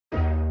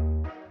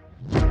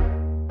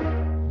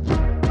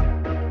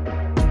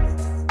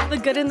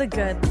good and the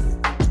good.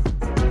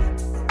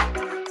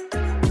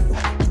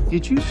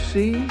 Did you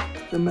see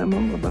the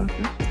memo about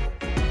this?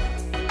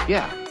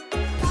 Yeah.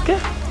 It's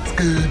good. It's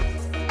good.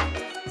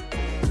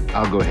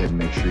 I'll go ahead and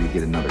make sure you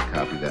get another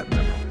copy of that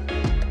memo.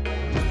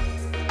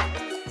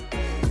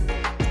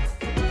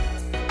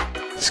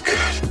 It's good.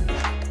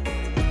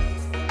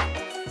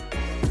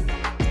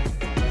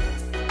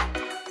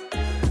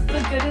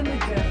 The good and the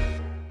good.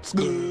 It's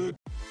good.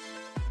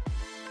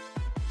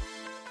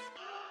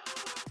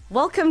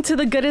 Welcome to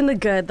The Good and the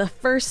Good, the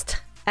first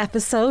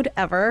episode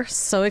ever.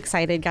 So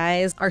excited,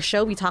 guys. Our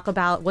show, we talk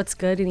about what's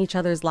good in each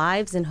other's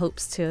lives in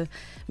hopes to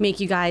make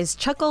you guys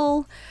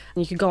chuckle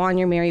and you can go on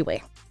your merry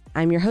way.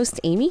 I'm your host,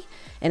 Amy,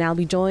 and I'll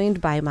be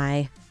joined by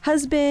my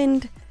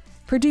husband,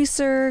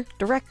 producer,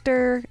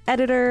 director,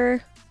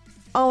 editor,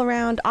 all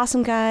around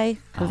awesome guy,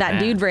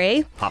 dude,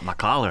 Ray. Pop my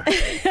collar.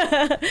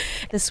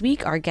 This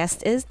week, our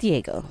guest is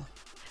Diego.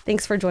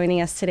 Thanks for joining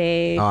us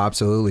today. Oh,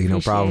 absolutely. No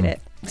problem.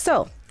 Appreciate it.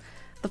 So,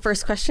 the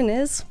first question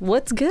is,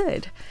 what's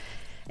good?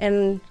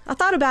 And I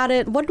thought about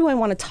it. What do I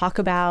want to talk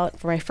about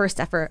for my first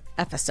ever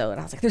episode?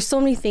 I was like, there's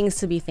so many things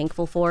to be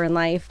thankful for in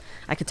life.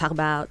 I could talk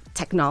about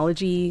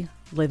technology,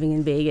 living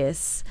in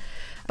Vegas,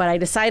 but I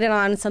decided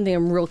on something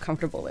I'm real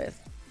comfortable with,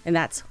 and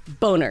that's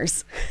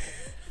boners.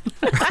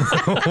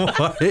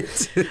 What? Didn't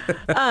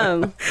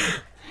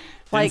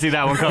see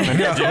that one coming.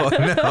 Did you?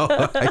 No,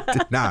 I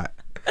did not.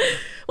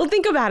 Well,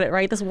 think about it,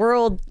 right? This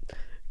world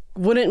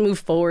wouldn't move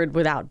forward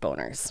without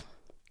boners,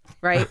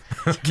 right?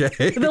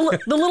 Okay. The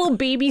little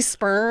baby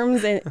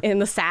sperms in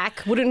the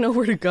sack wouldn't know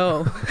where to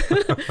go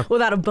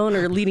without a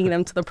boner leading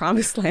them to the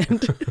promised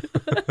land.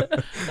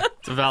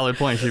 It's a valid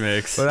point she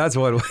makes. Well, that's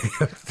one way.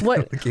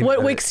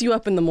 What wakes you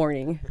up in the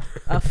morning?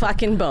 A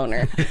fucking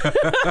boner.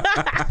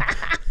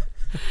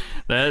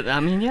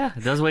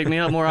 It does wake me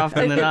up more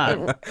often than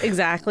not.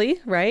 Exactly,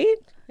 right?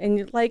 And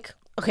you're like,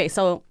 okay,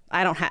 so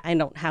I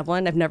don't have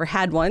one. I've never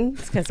had one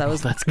because I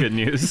was That's good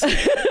news.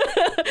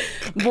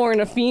 born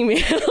a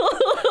female.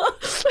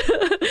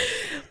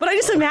 But I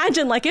just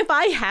imagine, like, if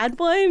I had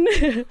one,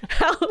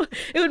 how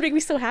it would make me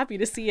so happy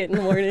to see it in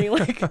the morning.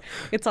 Like,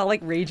 it's all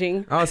like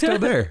raging. Oh, it's still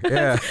there.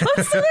 Yeah.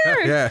 I'm still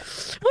there. Yeah.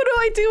 What do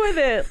I do with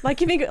it?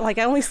 Like, you think, like,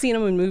 I only seen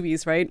them in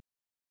movies, right?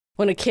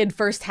 When a kid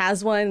first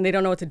has one, they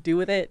don't know what to do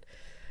with it.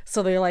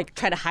 So they like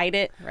try to hide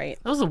it, right?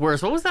 That was the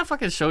worst. What was that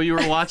fucking show you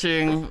were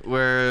watching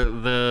where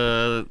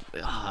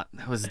that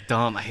was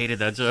dumb. I hated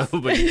that show,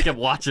 but you kept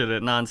watching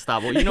it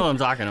nonstop. Well, you know what I'm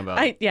talking about.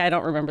 I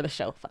don't remember the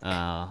show.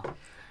 Fuck.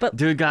 But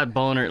dude got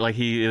boner. Like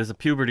it was a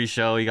puberty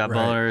show. He got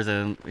boners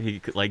and he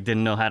like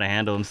didn't know how to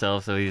handle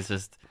himself. So he's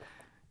just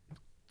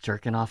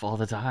jerking off all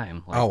the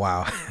time. Like, Oh,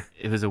 wow.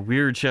 It was a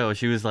weird show.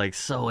 She was like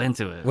so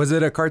into it. Was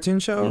it a cartoon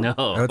show? No.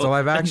 Oh, it's a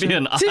live action? It'd be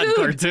an odd Dude.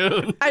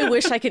 cartoon. I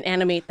wish I could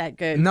animate that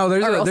good. No,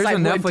 there's Or else a I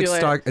would Netflix do it.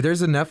 stock.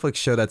 There's a Netflix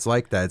show that's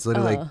like that. It's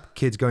literally like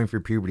kids going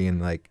through puberty and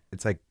like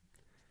it's like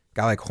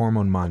got like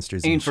hormone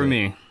monsters. and Ain't for shit.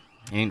 me.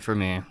 Ain't for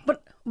me.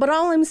 But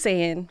all I'm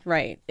saying,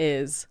 right,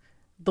 is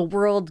the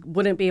world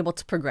wouldn't be able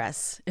to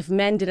progress if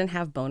men didn't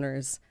have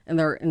boners and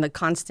they're in the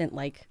constant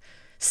like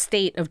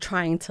state of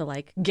trying to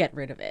like get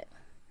rid of it.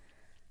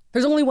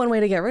 There's only one way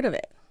to get rid of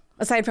it.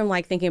 Aside from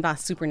like thinking about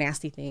super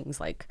nasty things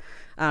like,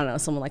 I don't know,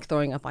 someone like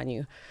throwing up on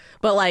you.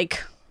 But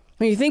like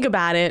when you think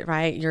about it,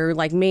 right, your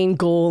like main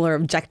goal or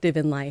objective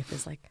in life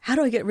is like, how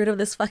do I get rid of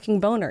this fucking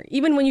boner?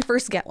 Even when you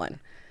first get one.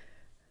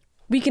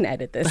 We can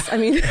edit this. I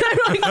mean, now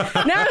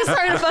I'm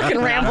starting to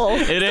fucking ramble.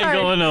 It ain't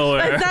going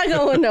nowhere. It's not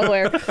going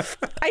nowhere.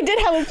 I did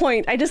have a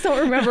point. I just don't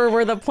remember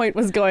where the point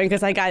was going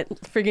because I got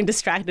freaking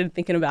distracted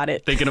thinking about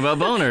it. Thinking about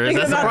boners. Thinking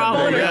That's the about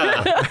problem. the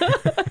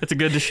Yeah. It's a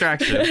good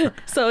distraction.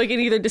 So it can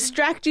either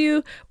distract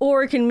you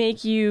or it can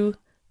make you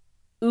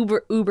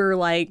uber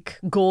like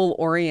goal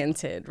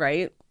oriented,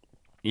 right?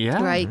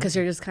 Yeah. Right? Because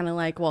you're just kind of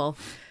like, well,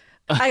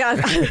 I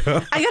gotta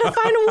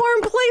find a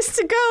warm place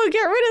to go and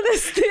get rid of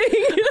this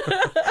thing.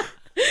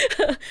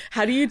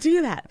 How do you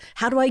do that?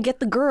 How do I get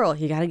the girl?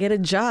 You got to get a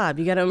job.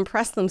 You got to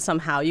impress them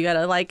somehow. You got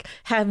to like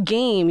have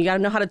game. You got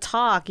to know how to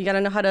talk. You got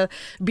to know how to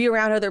be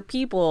around other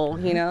people,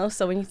 you know?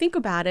 So when you think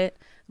about it,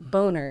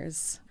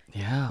 boners.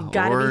 Yeah. You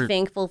got to be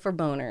thankful for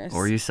boners.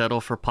 Or you settle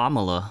for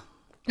Pamela.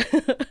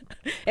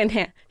 and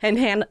Handa.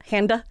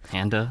 Handa.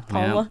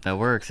 Pamela. Yeah, that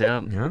works.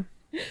 Yeah. Yeah.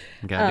 You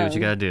gotta do what you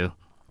gotta do.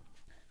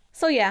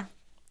 So yeah,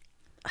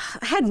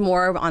 I had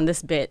more on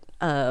this bit.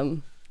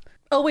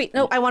 Oh wait,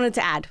 no, I wanted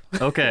to add.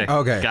 Okay.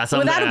 Okay. Got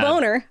something Without to a add.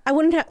 boner,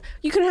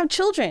 you couldn't have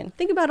children.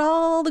 Think about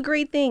all the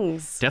great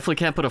things. Definitely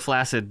can't put a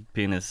flaccid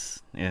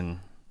penis in.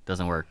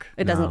 Doesn't work.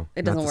 It No,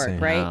 doesn't not the work, same.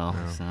 right? No.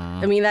 So-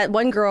 I mean, that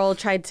one girl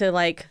tried to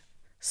like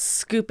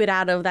scoop it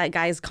out of that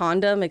guy's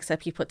condom,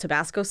 except he put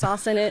Tabasco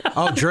sauce in it.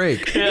 Oh,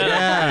 Drake.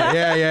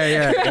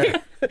 Yeah.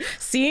 Right?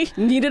 See,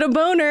 needed a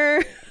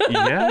boner.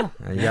 Yeah.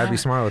 You gotta be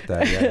smart with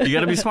that. Yeah. You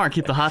gotta be smart.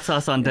 Keep the hot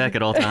sauce on deck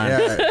at all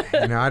times.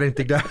 Yeah. I didn't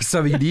think that was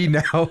something you need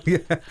now. Yeah.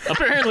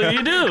 Apparently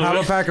you do. Have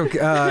a pack of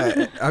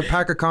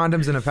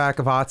condoms and a pack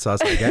of hot sauce,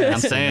 I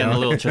guess. I'm saying the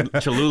little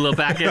Cholula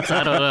packets.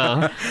 I don't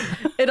know.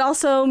 It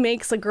also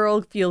makes a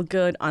girl feel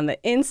good on the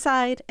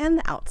inside and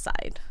the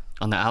outside.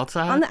 On the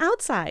outside? On the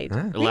outside.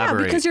 Yeah,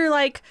 Elaborate. because you're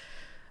like,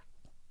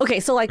 okay,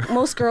 so like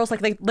most girls, like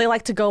they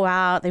like to go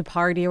out, they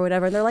party or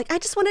whatever. And they're like, I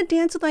just want to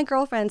dance with my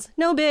girlfriends.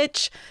 No,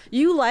 bitch.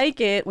 You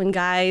like it when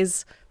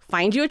guys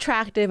find you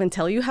attractive and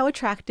tell you how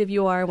attractive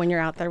you are when you're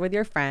out there with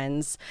your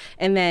friends.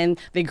 And then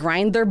they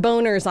grind their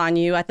boners on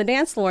you at the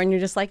dance floor. And you're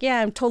just like,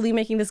 yeah, I'm totally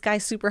making this guy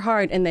super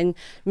hard. And then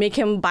make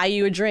him buy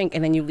you a drink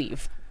and then you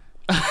leave.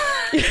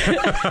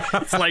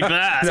 It's like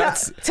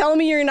that. Tell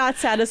me you're not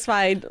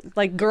satisfied.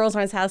 Like girls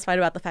aren't satisfied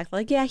about the fact that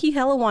like, yeah, he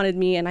hella wanted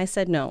me and I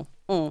said no.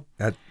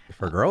 That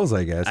for girls,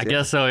 I guess. I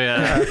guess so,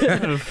 yeah.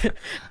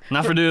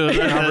 Not for dudes.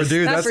 Not for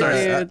dudes. Not for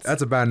dudes.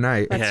 That's a bad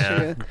night.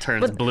 True.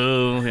 Turns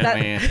blue.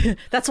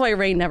 That's why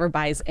Ray never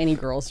buys any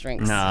girls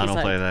drinks. No, I don't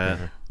like, play that.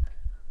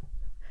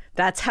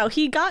 That's how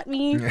he got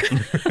me.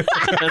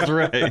 That's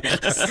right.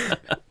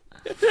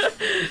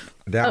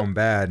 That one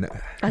bad.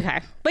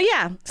 Okay. But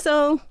yeah,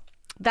 so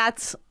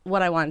that's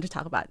what I wanted to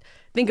talk about.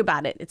 Think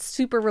about it. It's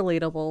super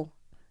relatable.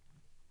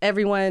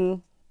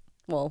 Everyone,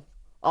 well,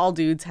 all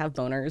dudes have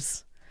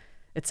boners.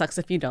 It sucks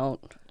if you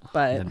don't,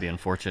 but That'd be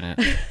unfortunate.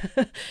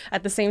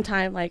 at the same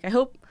time, like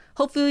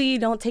hopefully you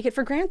don't take it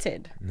for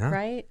granted,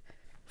 right?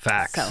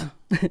 Facts.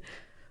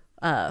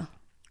 So,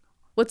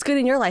 what's good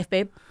in your life,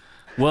 babe?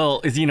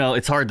 Well,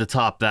 it's hard to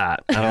top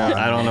that.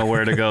 I don't know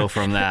where to go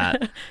from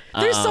that.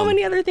 There's so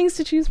many other things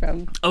to choose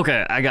from.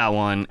 Okay, I got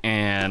one.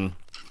 And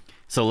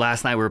so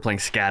last night we were playing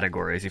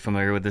Categories. You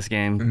familiar with this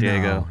game,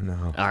 Diego?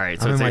 No. All right.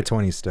 So I'm in it's my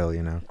 20s still,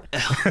 damn.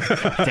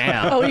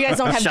 Oh, you guys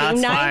don't have Shots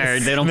game nights?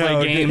 fired. They don't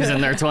play games in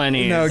their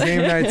 20s. No,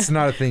 game night's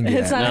not a thing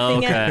yet. It's not a thing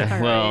Okay. yet?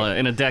 All Well, right.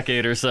 in a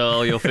decade or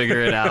so, you'll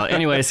figure it out.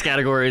 Anyways,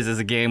 Categories is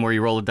a game where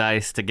you roll a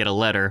dice to get a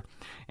letter,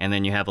 and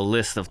then you have a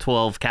list of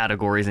 12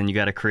 categories, and you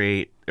got to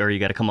create or you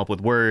got to come up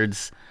with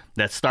words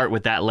that start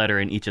with that letter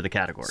in each of the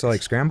categories. So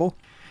like Scramble?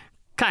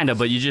 Kind of,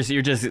 but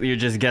you're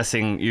just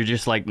guessing. You're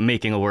just like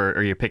making a word,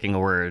 or you're picking a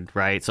word,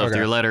 right? So if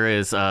your letter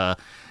is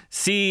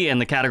C and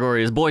the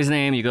category is boy's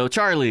name, you go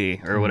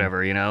Charlie or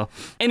whatever,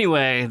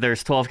 Anyway,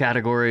 there's 12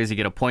 categories. You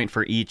get a point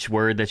for each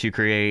word that you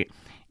create,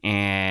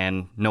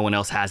 and no one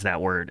else has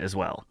that word as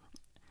well.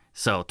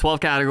 So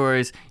 12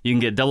 categories. You can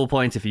get double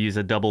points if you use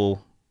a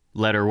double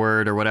letter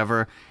word or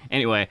whatever.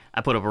 Anyway, I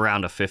put up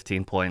around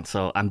 15 points,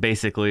 so I'm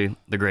basically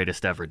the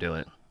greatest to ever do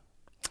it.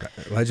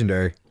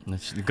 Legendary.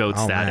 It's the GOAT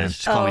Oh, status. man.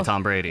 Just call me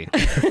Tom Brady.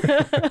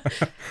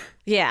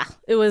 Yeah,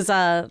 it was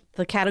the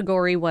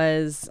category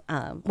was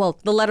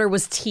the letter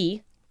was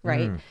T,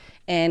 right?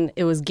 And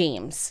it was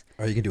games.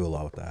 Oh, you can do a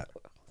lot with that.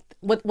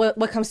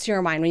 What comes to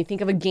your mind when you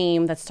think of a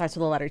game that starts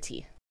with the letter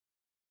T?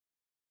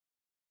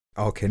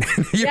 Okay,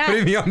 you're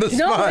putting me on the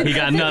spot. He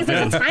got nothing.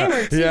 It's a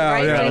timer too,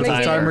 right? Yeah, During it's the a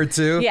game. timer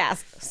too.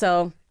 Yes.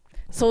 So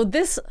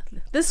this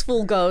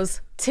fool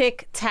goes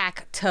tic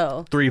tac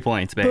toe. 3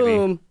 points, baby.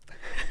 Boom.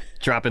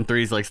 Dropping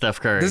threes like Steph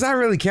Curry. Does that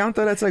really count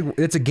though? That's like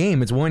it's a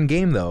game. It's one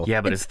game though.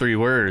 Yeah, but it's 3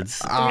 words,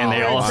 and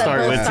they all Words that start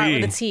both with start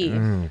T. with a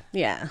T.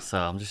 Yeah. So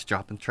I'm just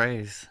dropping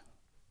trays,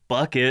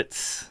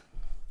 buckets.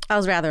 I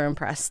was rather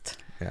impressed.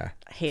 Yeah.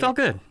 I hate Felt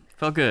it.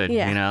 good.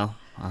 Yeah.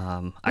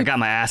 I got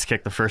my ass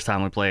kicked the first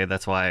time we played.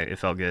 That's why it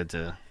felt good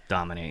to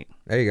dominate.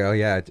 There you go.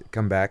 Yeah,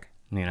 come back.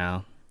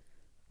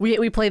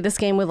 We played this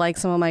game with like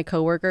some of my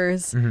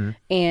coworkers,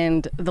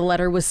 and the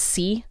letter was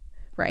C,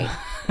 right?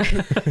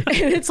 And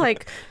it's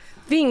like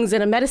things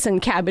in a medicine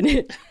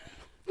cabinet.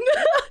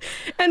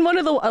 And one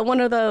of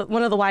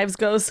the wives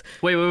goes,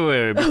 Wait.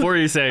 Before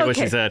you say what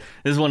she Okay. said,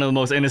 this is one of the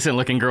most innocent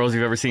looking girls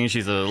you've ever seen.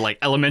 She's a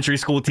elementary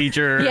school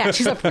teacher. yeah,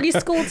 she's a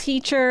preschool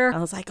teacher. I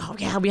was like, oh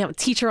yeah, we have a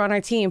teacher on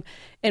our team.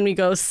 And we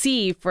go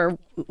C for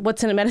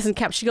what's in a medicine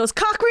cabinet. She goes,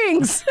 cock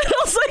rings. And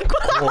I was like,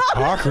 Oh,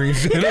 cock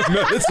rings in a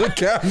medicine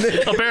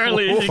cabinet.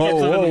 Apparently, she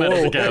gets it in the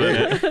medicine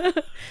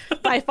cabinet.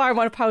 by far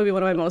probably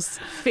one of my most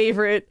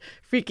favorite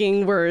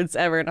freaking words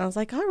ever. And I was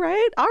like, all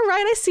right,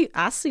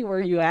 I see where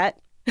you at.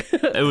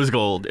 It was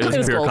gold. It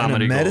was pure gold.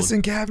 comedy In a gold.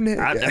 medicine cabinet.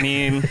 I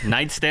mean,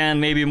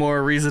 nightstand maybe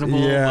more reasonable,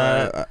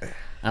 Yeah. but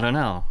I don't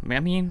know. I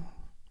mean,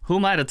 who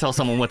am I to tell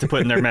someone what to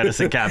put in their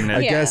medicine cabinet?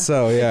 I guess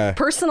so. Yeah.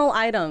 Personal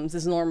items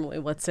is normally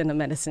what's in a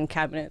medicine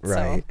cabinet.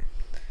 Right. So.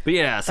 But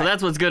yeah, so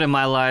that's what's good in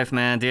my life,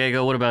 man.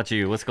 Diego, what about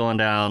you? What's going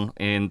down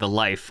in the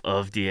life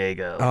of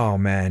Diego? Oh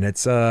man,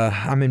 it's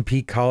I'm in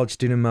peak college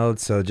student mode,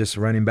 so just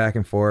running back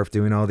and forth,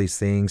 doing all these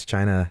things,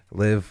 trying to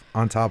live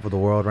on top of the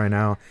world right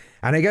now.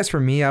 And I guess for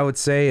me, I would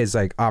say is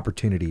like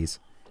opportunities.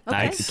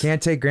 Nice.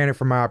 Can't take granted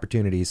for my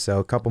opportunities. So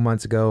a couple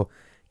months ago,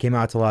 came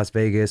out to Las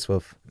Vegas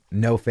with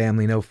no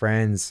family, no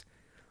friends,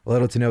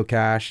 little to no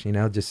cash.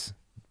 Just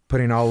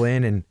putting all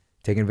in and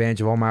taking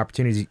advantage of all my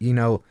opportunities.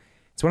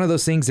 It's one of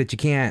those things that you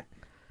can't.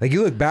 Like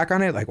you look back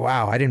on it, like,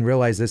 wow, I didn't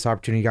realize this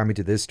opportunity got me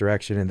to this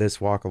direction and this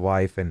walk of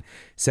life, and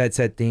said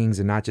things,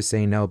 and not just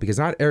saying no, because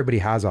not everybody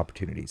has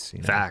opportunities.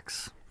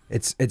 Facts.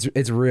 It's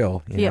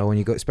real, when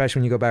you go, especially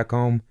when you go back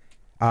home.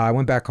 I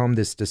went back home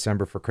this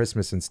December for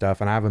Christmas and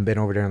stuff, and I haven't been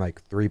over there in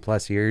like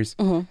 3+ years.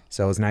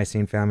 So it was nice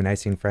seeing family,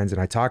 nice seeing friends,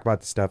 and I talk about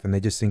the stuff, and they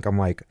just think I'm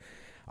like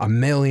a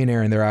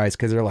millionaire in their eyes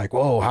because they're like,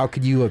 whoa, how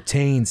could you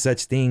obtain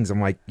such things?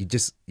 I'm like, you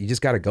just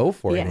got to go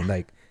for it, Yeah. and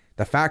like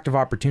the fact of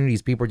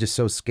opportunities, people are just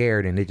so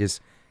scared and they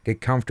just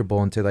get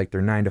comfortable into like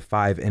their 9 to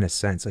 5 in a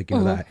sense, like, you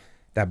know,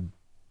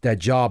 that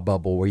job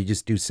bubble where you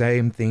just do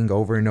same thing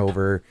over and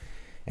over.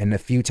 And a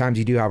few times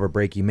you do have a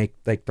break, you make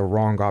like the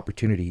wrong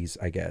opportunities,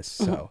 I guess.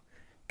 So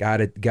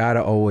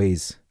gotta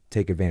always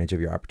take advantage of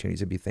your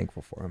opportunities and be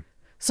thankful for them.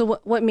 So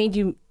what made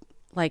you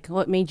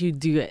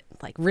do it?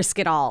 Like risk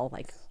it all?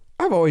 Like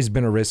I've always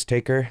been a risk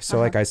taker. So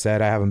like I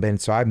said,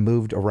 I've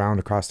moved around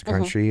across the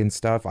country and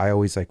stuff. I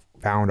always like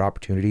found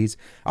opportunities.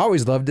 I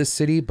always loved this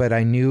city, but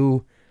I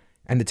knew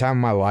at the time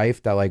of my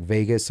life that like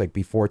Vegas, like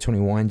before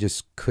 21,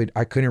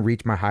 I couldn't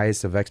reach my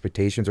highest of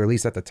expectations, or at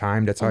least at the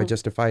time, that's how I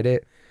justified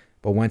it.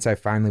 But once I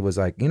finally was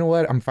like, you know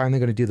what, I'm finally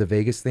going to do the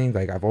Vegas thing.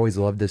 Like, I've always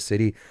loved this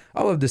city.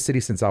 I loved this city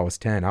since I was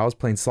 10. I was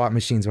playing slot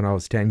machines when I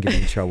was 10,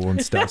 getting in trouble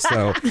and stuff.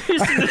 So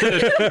He's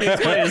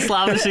playing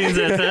slot machines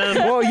at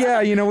 10. Well,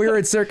 yeah, you know, we were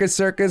at Circus.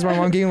 My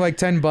mom gave me like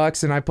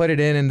 $10 and I put it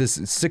in, and this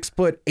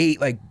 6'8",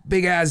 like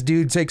big ass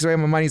dude takes away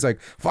my money. He's like,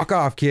 fuck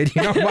off, kid.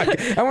 You know, I'm like,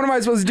 what am I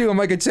supposed to do? I'm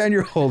like a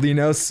 10-year-old, you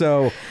know,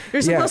 so.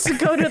 You're supposed to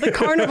go to the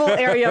carnival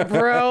area,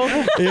 bro.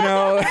 You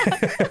know.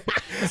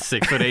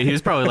 6'8". He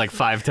was probably like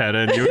 5'10",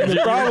 and you were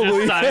just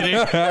tiny.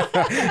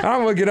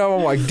 I'm looking up,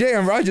 I'm like,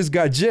 damn, bro, I just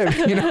got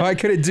gypped. You know, I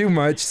couldn't do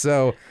much,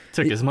 so.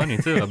 Took his money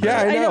too. I bet. Yeah,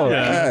 I know.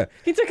 Yeah.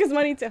 He took his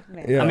money too.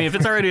 Man. Yeah. I mean, if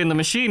it's already in the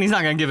machine, he's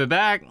not gonna give it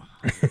back.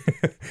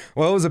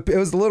 Well, it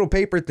was a little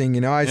paper thing,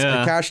 you know. I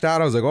cashed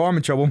out. I was like, oh, I'm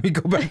in trouble. Let me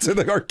go back to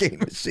the arcade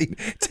machine.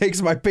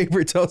 Takes my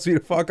paper, tells me to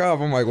fuck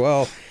off. I'm like,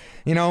 well,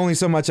 you know, only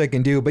so much I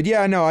can do. But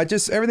yeah, no,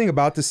 everything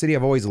about the city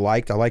I've always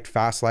liked. I liked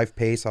fast life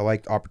pace. I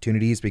liked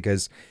opportunities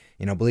because,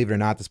 you know, believe it or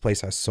not, this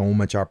place has so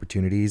much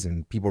opportunities,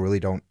 and people really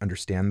don't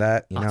understand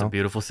that. You know, It's a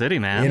beautiful city,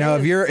 man. You know,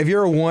 if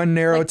you're a one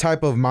narrow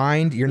type of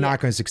mind, you're not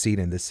going to succeed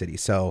in this city.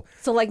 So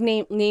like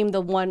name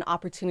the one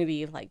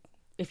opportunity, like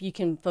if you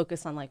can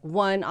focus on like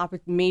one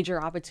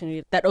major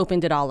opportunity that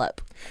opened it all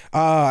up.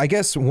 I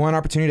guess one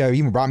opportunity that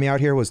even brought me out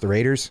here was the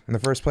Raiders in the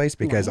first place,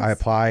 because I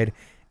applied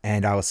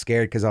and I was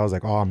scared because I was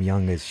like, oh, I'm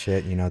young as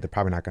shit. You know, they're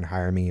probably not going to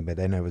hire me. But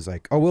then it was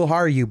like, oh, we'll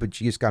hire you, but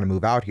you just got to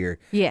move out here.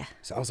 Yeah.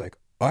 So I was like,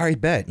 all right,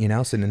 bet, you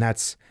know. So then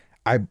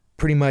I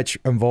pretty much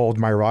involved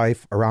my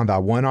life around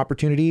that one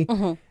opportunity.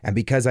 And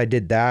because I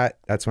did that,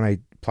 that's when I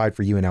applied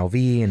for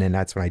UNLV, and then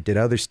that's when I did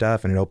other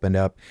stuff, and it opened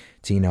up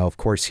to, you know, of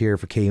course, here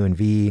for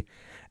KUNV,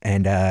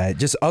 and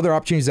just other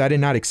opportunities I did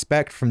not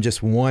expect from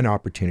just one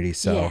opportunity.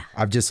 So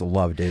I've just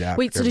loved it.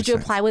 Wait, so did you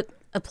apply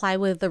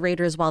with the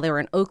Raiders while they were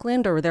in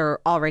Oakland, or they were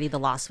already the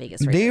Las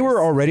Vegas Raiders? They were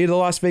already the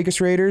Las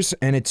Vegas Raiders,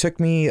 and it took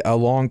me a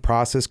long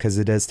process because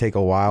it does take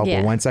a while.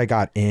 Yeah. But once I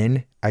got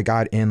in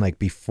like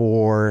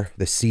before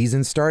the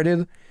season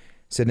started.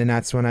 So then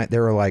that's when they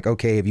were like,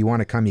 okay, if you want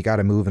to come, you got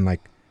to move in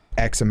like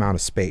X amount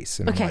of space.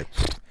 And I'm like,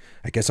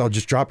 I guess I'll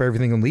just drop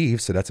everything and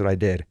leave. So that's what I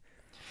did.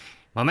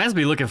 My man's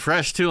be looking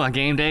fresh too on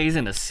game days,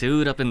 in a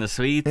suit up in the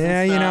suites.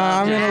 Yeah, you know,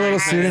 I'm in a little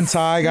suit and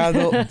tie. Got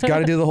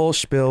to do the whole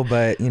spiel,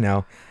 but you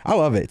know, I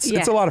love it.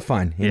 It's a lot of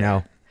fun. You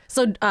know.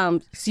 So,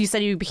 so you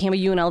said you became a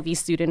UNLV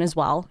student as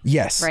well.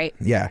 Yes. Right.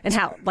 Yeah. And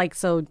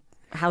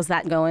how's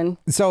that going?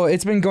 So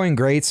it's been going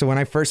great. So when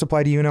I first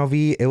applied to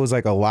UNLV, it was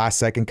like a last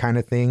second kind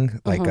of thing.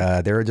 Like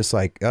they were just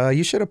like,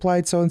 you should have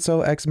applied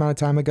so-and-so X amount of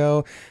time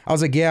ago. I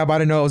was like, yeah, but I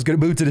didn't know I was going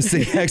to move to the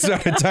city X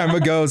amount of time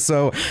ago.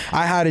 So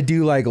I had to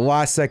do like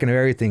last second of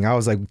everything. I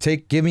was like,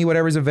 give me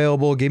whatever's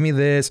available. Give me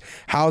this,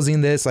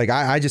 housing this. Like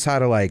I just had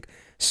to like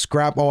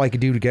scrap all I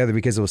could do together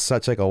because it was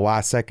such like a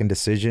last second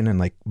decision and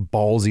like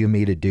ballsy of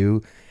me to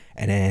do.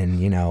 And then,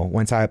 you know,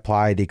 once I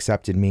applied, they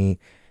accepted me.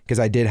 Because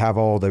I did have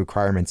all the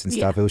requirements and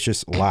stuff. It was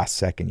just last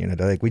second, you know.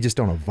 They're like, we just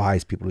don't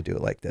advise people to do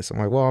it like this. I'm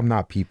like, well, I'm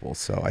not people,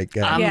 so I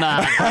guess. I'm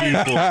not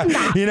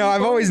people. You know,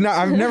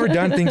 I've never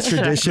done things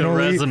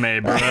traditionally. The resume,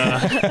 bro.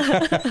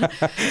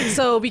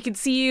 So we could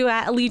see you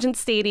at Allegiant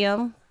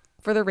Stadium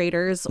for the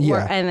Raiders.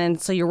 And then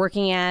so you're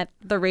working at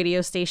the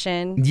radio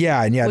station.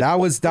 Yeah. That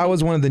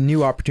was one of the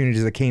new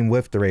opportunities that came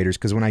with the Raiders.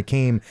 Because when I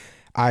came,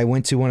 I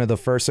went to one of the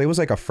first, so it was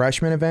like a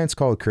freshman event. It's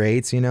called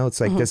Creates, you know, it's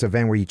like this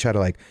event where you try to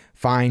like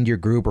find your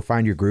group or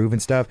find your groove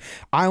and stuff.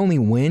 I only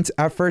went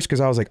at first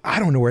because I was like, I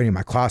don't know where any of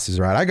my classes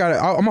are at.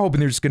 I'm hoping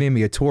they're just going to give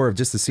me a tour of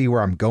just to see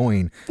where I'm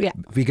going. Yeah.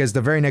 Because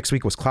the very next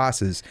week was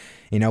classes.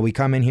 You know, we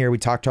come in here, we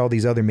talk to all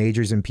these other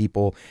majors and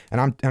people,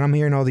 and I'm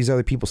hearing all these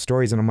other people's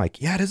stories, and I'm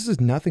like, yeah, this is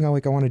nothing I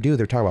want to do.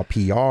 They're talking about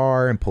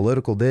PR and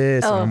political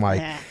this, and I'm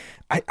like,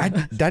 I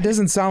that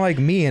doesn't sound like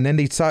me. And then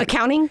they saw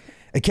accounting,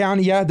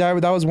 yeah,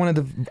 that was one of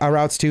the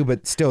routes too,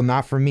 but still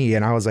not for me.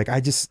 And I was like,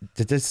 this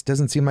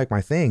doesn't seem like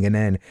my thing. And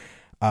then,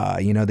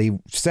 you know, they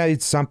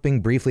said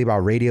something briefly about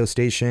radio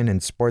station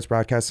and sports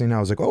broadcasting. And I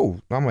was like,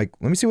 I'm like,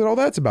 let me see what all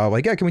that's about.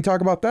 Like, yeah, can we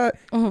talk about that?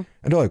 And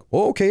they're like,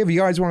 oh, okay, if you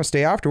guys want to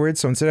stay afterwards.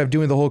 So instead of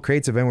doing the whole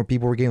Crates event where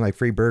people were getting like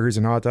free burgers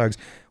and hot dogs,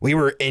 we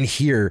were in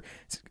here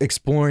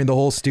exploring the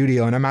whole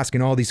studio, and I'm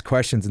asking all these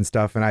questions and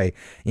stuff. And I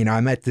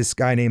met this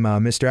guy named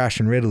Mr.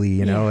 Ashton Ridley,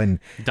 you know, and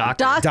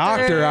Dr.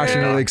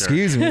 Ashton Ridley,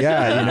 excuse me.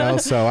 Yeah, you know,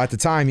 so at the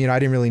time, you know, I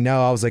didn't really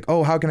know. I was like,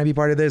 oh, how can I be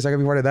part of this? I can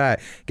be part of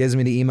that. Gives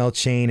me the email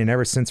chain. And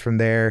ever since from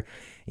there,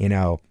 you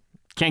know,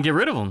 Can't get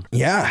rid of them.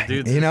 Yeah.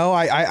 Dude. You know,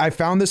 I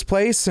found this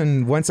place,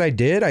 and once I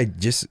did, I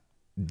just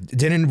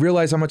didn't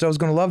realize how much I was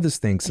going to love this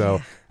thing.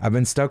 So I've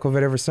been stuck with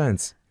it ever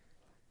since.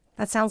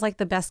 That sounds like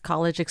the best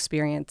college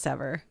experience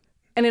ever.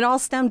 And it all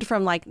stemmed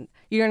from like,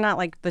 you're not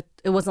like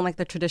it wasn't like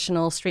the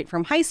traditional straight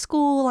from high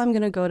school, I'm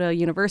going to go to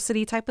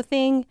university type of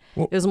thing.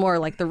 Well, it was more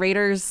like the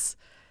Raiders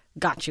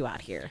got you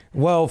out here.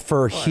 Well,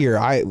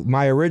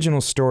 my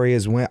original story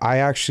is when I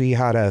actually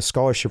had a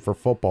scholarship for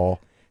football.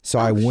 So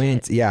I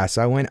went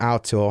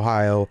out to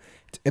Ohio,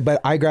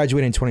 but I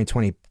graduated in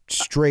 2020,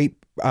 straight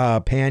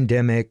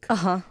pandemic,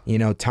 you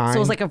know, time. So it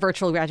was like a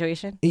virtual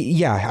graduation?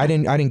 Yeah, I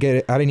didn't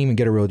even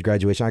get a real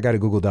graduation. I got a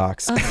Google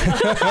Docs.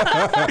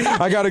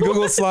 I got a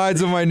Google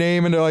Slides with my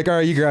name, and they're like, all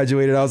right, you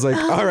graduated. I was like,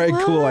 all right,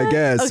 cool, I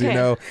guess, okay. You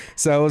know.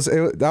 So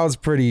that was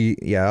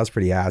pretty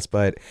ass.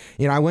 But,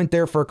 you know, I went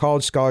there for a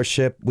college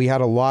scholarship. We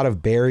had a lot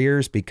of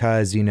barriers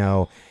because, you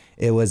know,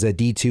 it was a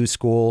D2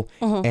 school,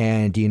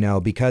 and, you know,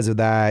 because of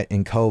that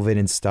and COVID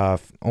and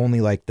stuff, only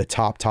like the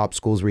top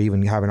schools were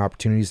even having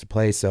opportunities to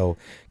play. So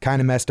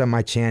kind of messed up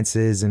my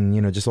chances, and,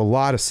 you know, just a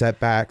lot of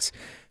setbacks.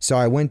 So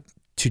I went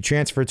to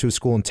transfer to a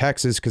school in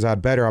Texas because I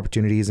had better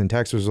opportunities, and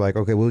Texas was like,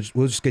 okay, we'll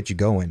just get you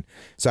going.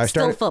 So I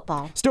started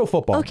still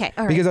football. Okay,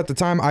 all right. Because at the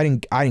time I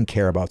didn't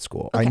care about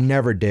school. Okay. I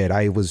never did.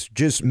 I was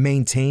just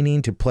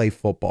maintaining to play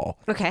football.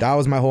 Okay. That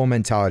was my whole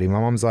mentality. My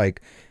mom's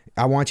like,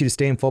 I want you to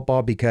stay in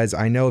football because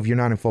I know if you're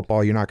not in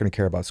football, you're not going to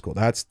care about school.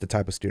 That's the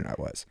type of student I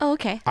was. Oh,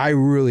 okay. I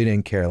really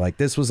didn't care. Like,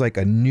 this was like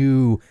a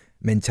new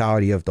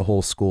mentality of the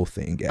whole school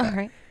thing. Yeah. All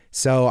right.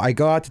 So I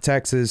go out to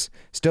Texas,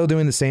 still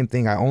doing the same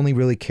thing. I only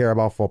really care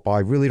about football.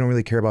 I really don't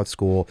really care about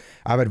school.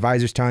 I have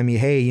advisors telling me,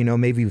 hey, you know,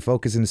 maybe you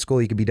focus in the school,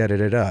 you could be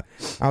da-da-da-da.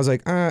 I was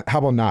like, how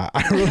about not?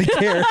 I don't really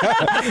care.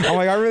 I'm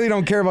like, I really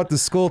don't care about the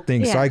school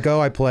thing. Yeah. So I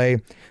go, I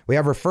play. We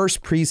have our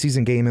first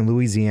preseason game in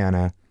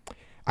Louisiana.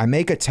 I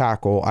make a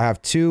tackle. I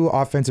have two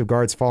offensive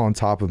guards fall on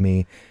top of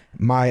me.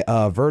 My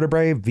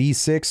vertebrae,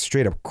 V6,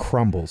 straight up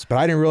crumbles. But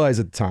I didn't realize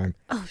at the time.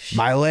 Oh, shit.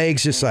 My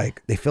legs just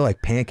like, they feel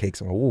like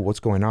pancakes. I'm like, what's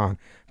going on? I'm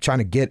trying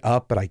to get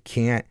up, but I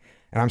can't.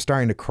 And I'm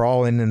starting to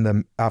crawl in, and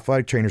the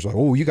athletic trainer's like,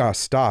 oh, you got to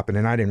stop. And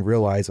then I didn't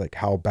realize like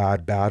how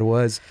bad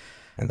was.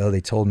 And though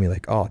they told me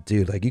like, oh,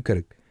 dude, like you could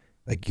have,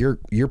 like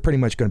you're pretty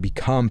much going to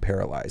become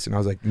paralyzed. And I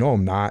was like, no,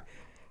 I'm not.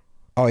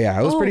 Oh, yeah,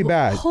 it was pretty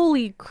bad.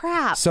 Holy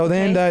crap. So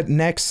then the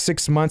next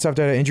 6 months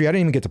after that injury, I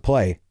didn't even get to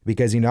play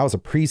because, you know, that was a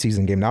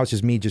preseason game. That was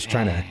just me just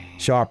trying to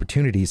show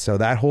opportunities. So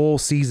that whole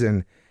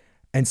season,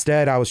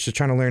 instead, I was just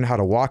trying to learn how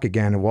to walk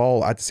again.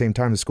 While at the same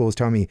time, the school was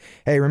telling me,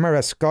 hey, remember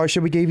that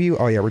scholarship we gave you?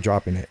 Oh, yeah, we're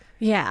dropping it.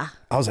 Yeah.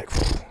 I was like,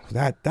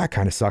 that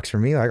kind of sucks for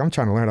me. Like, I'm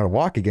trying to learn how to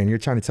walk again. You're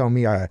trying to tell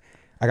me I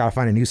got to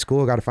find a new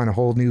school, got to find a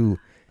whole new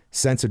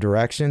sense of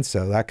direction.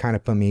 So that kind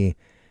of put me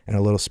in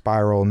a little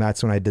spiral. And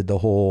that's when I did the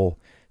whole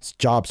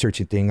job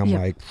searching thing. I'm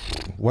like,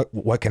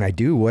 what can I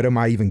do? What am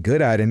I even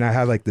good at? And I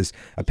had like this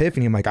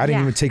epiphany. I'm like, I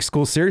didn't even take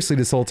school seriously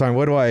this whole time.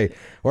 Where do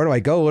I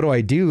go? What do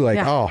I do? Like,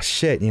 oh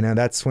shit, you know,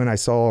 that's when I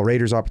saw a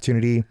Raiders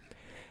opportunity.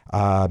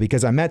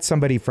 Because I met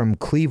somebody from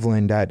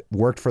Cleveland that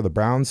worked for the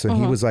Browns, and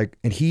he was like,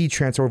 and he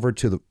transferred over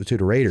to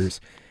the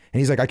Raiders. And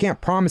he's like, I can't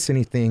promise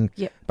anything,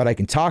 but I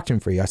can talk to him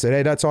for you. I said,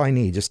 hey, that's all I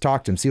need. Just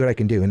talk to him, see what I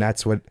can do. And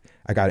that's what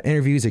I got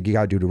interviews. Like, you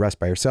got to do the rest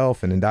by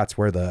yourself. And then that's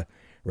where the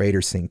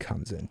Raiders thing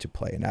comes into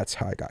play, and that's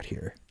how I got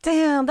here.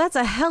 Damn, that's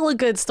a hella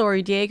good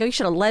story, Diego. You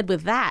should have led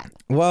with that.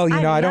 Well,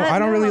 you know, I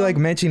don't really like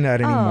mentioning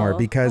that anymore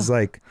because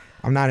like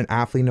I'm not an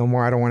athlete no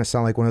more. I don't want to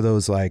sound like one of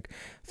those like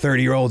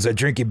 30-year-olds that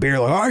drink beer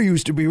like, I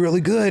used to be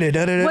really good at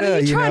What are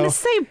you trying to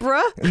say,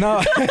 bruh?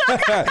 No,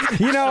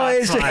 you know,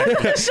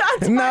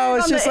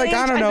 it's just like,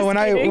 I don't know, when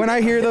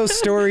I hear those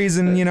stories,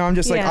 and you know, I'm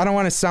just like, I don't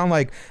want to sound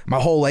like my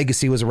whole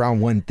legacy was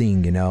around one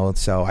thing, you know,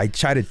 so I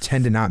try to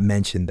tend to not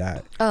mention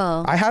that.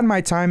 I had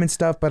my time and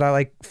stuff, but I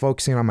like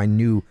focusing on my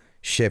new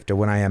shift of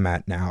what I am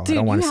at now. Dude, I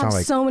don't want to sound you have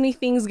like so many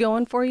things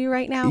going for you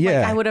right now. Yeah.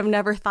 Like, I would have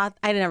never thought,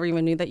 I never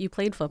even knew that you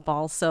played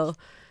football. So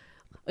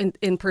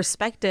in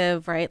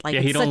perspective, right? Like,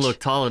 he don't look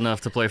tall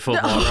enough to play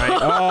football, right?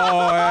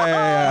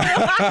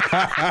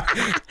 yeah.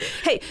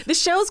 Hey, the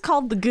show's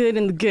called The Good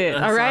and the Good,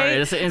 all right?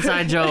 Sorry, it's an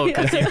inside joke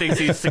because he thinks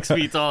he's 6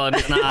 feet tall and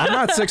he's not. I'm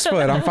not 6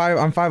 foot. I'm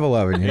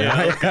 5'11". You know?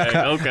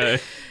 Yeah, okay.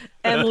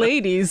 And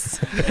ladies,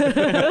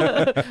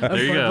 There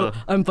you go.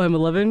 I'm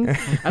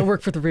 5'11". I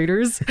work for the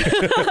Raiders.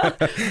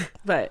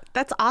 But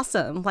that's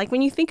awesome. Like,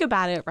 when you think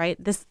about it, right,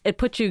 it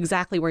puts you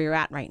exactly where you're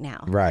at right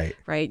now. Right.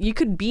 Right. You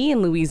could be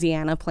in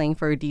Louisiana playing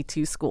for a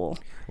D2 school.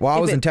 Well, I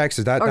was in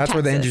Texas. That's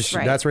where the injury.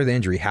 Right. That's where the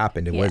injury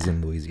happened. It was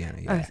in Louisiana.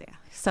 Yeah. Oh, yeah.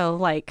 So,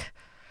 like,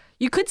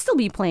 you could still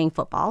be playing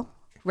football,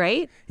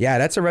 right? Yeah,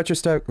 that's a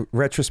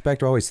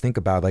retrospect I always think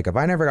about. Like, if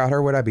I never got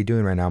hurt, what I'd be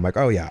doing right now? I'm like,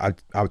 oh yeah,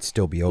 I would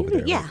still be over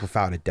there. Yeah. Like,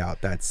 without a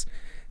doubt.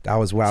 That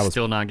was what I was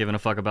Still not giving a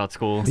fuck about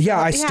school. Yeah,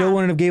 I still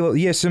wouldn't have gave up.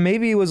 Yeah, so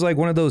maybe it was like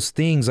one of those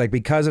things, like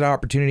because of the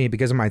opportunity,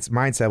 because of my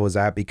mindset was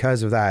that,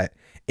 because of that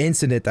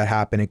incident that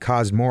happened, it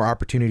caused more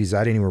opportunities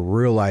I didn't even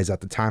realize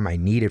at the time I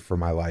needed for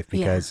my life.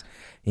 Because,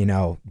 you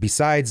know,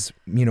 besides,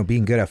 you know,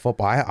 being good at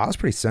football, I was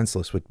pretty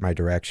senseless with my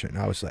direction.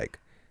 I was like,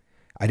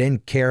 I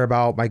didn't care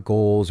about my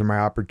goals or my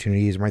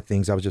opportunities or my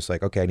things. I was just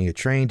like, okay, I need to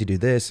train to do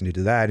this and to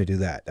do that and to do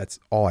that. That's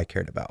all I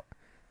cared about.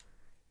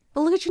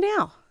 But look at you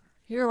now.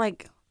 You're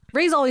like,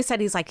 Ray's always said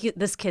he's like,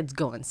 this kid's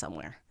going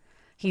somewhere.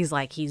 He's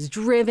like, he's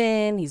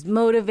driven, he's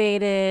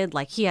motivated,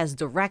 like he has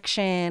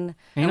direction.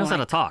 He knows how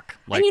to talk.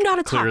 Like, and you know how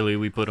to talk. Clearly,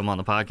 we put him on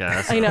the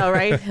podcast. I know,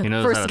 right? He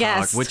knows First how to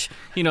guest. talk, which,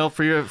 you know,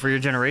 for your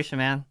generation,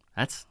 man,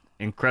 that's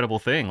incredible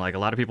thing. Like, a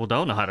lot of people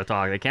don't know how to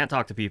talk. They can't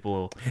talk to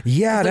people.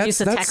 Yeah, They're used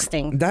to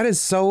texting. That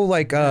is so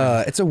like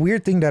it's a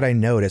weird thing that I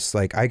noticed.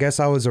 Like, I guess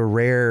I was a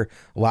rare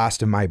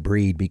last of my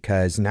breed,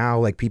 because now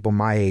like people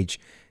my age,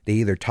 they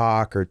either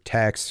talk or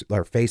text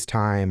or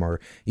FaceTime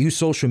or use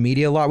social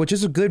media a lot, which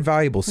is a good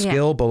valuable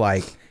skill, but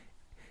like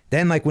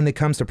then like when it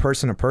comes to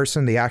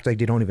person, they act like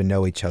they don't even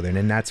know each other. And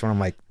then that's when I'm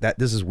like,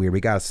 this is weird.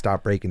 We got to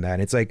stop breaking that.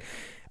 And it's like,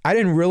 I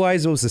didn't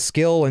realize it was a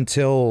skill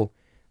until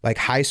like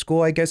high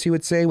school, I guess you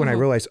would say, when I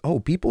realized, oh,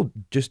 people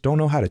just don't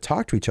know how to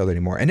talk to each other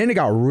anymore. And then it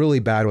got really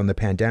bad when the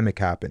pandemic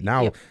happened.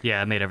 Now,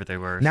 yeah, it made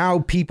everything worse. Now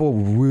people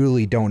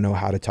really don't know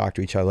how to talk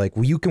to each other. Like,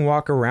 well, you can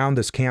walk around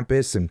this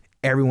campus and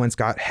everyone's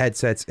got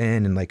headsets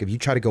in, and like if you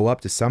try to go up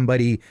to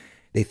somebody,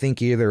 they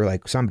think you're either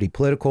like somebody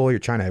political, you're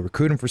trying to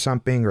recruit them for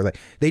something, or like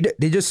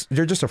they're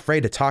just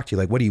afraid to talk to you.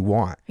 Like, what do you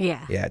want?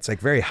 Yeah, it's like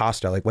very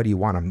hostile. Like, what do you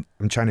want?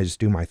 I'm trying to just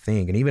do my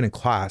thing. And even in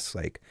class,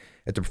 like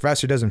if the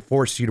professor doesn't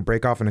force you to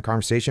break off in a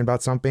conversation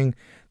about something,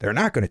 they're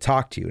not going to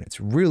talk to you. And it's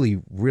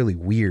really, really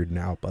weird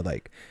now. But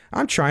like,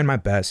 I'm trying my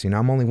best. You know,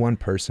 I'm only one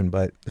person,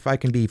 but if I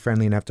can be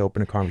friendly enough to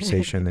open a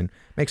conversation, then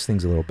makes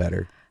things a little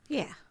better.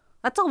 Yeah,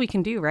 that's all we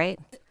can do, right?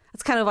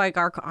 It's kind of like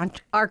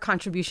our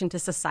contribution to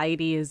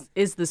society is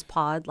this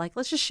pod. Like,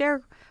 let's just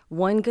share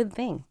one good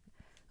thing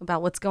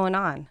about what's going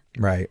on.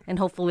 Right. And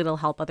hopefully it'll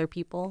help other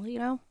people, you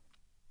know?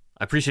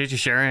 I appreciate you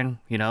sharing,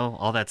 you know,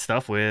 all that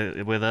stuff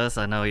with us.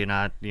 I know you're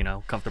not, you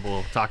know,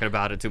 comfortable talking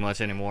about it too much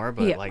anymore,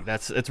 but like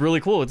it's really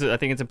cool. I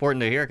think it's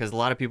important to hear, because a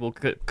lot of people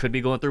could be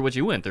going through what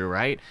you went through,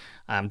 right?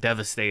 I'm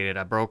devastated.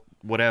 I broke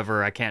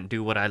whatever. I can't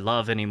do what I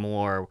love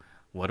anymore.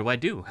 What do I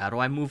do? How do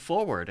I move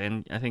forward?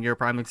 And I think you're a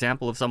prime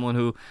example of someone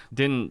who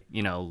didn't,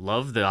 you know,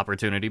 love the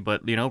opportunity,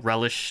 but, you know,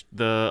 relish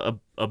the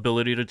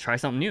ability to try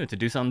something new, to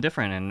do something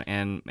different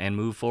and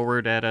move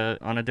forward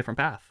on a different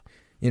path.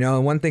 You know,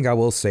 and one thing I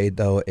will say,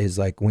 though, is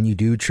like when you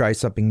do try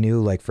something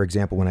new, like, for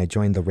example, when I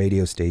joined the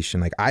radio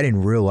station, like I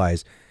didn't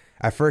realize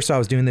at first I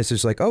was doing this,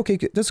 it's like, okay,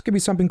 this could be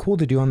something cool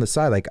to do on the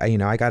side. Like,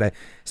 I got to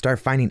start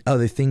finding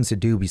other things to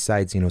do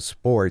besides, you know,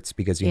 sports,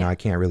 because, you know, I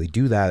can't really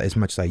do that as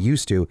much as I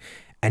used to.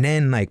 And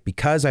then like,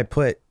 because I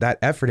put that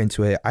effort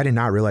into it, I did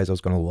not realize I was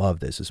going to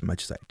love this as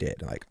much as I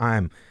did. Like,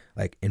 I'm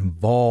like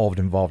involved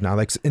now,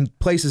 like in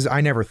places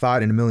I never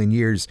thought in a million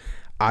years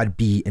I'd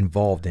be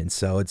involved in.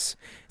 So it's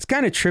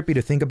kind of trippy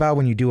to think about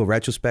when you do a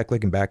retrospect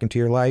looking back into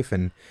your life.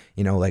 And,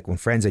 you know, like when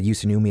friends that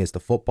used to knew me as the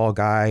football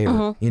guy,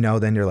 or, you know,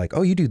 then they're like,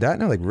 oh, you do that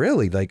now? Like,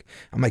 really? Like,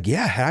 I'm like,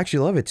 yeah, I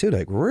actually love it too.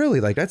 Like,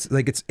 really? Like, that's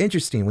like, it's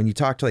interesting when you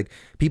talk to like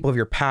people of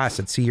your past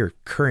and see your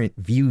current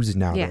views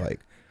now. Yeah.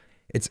 Like,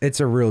 it's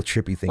a real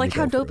trippy thing. Like,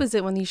 how dope is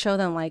it when you show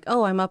them like,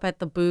 oh, I'm up at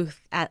the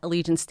booth at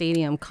Allegiant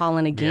Stadium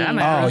calling a game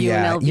for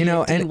UNLV, you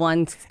know,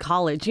 D1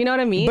 college. You know what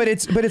I mean? But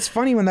it's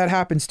funny when that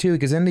happens too,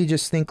 because then they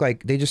just think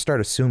like, they just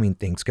start assuming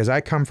things. Because I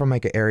come from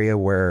like an area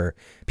where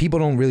people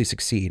don't really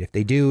succeed. If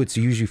they do, it's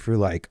usually through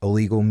like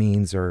illegal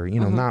means, or, you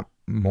know, not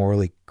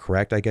morally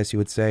correct, I guess you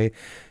would say.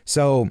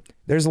 So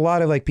there's a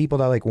lot of like people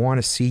that like want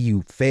to see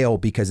you fail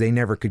because they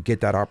never could get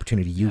that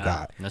opportunity you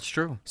got. That's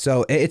true.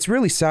 So it's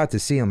really sad to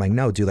see. I'm like,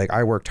 no, dude, like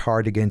I worked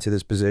hard to get into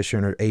this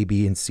position, or A,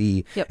 B, and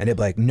C. And they're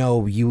like,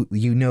 no, you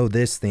know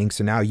this thing,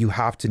 so now you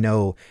have to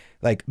know,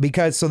 like,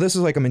 because so this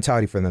is like a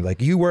mentality for them.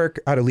 Like, you work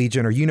at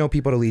Allegiant, or you know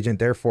people at Allegiant,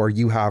 therefore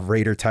you have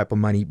Raider type of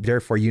money,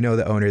 therefore you know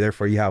the owner,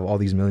 therefore you have all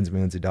these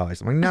millions of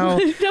dollars. I'm like, no,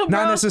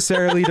 not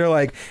necessarily. They're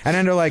like, and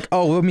then they're like,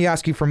 oh, let me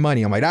ask you for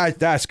money. I'm like,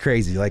 that's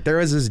crazy. Like, there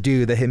was this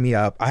dude that hit me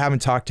up. I haven't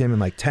talked to him in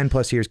like 10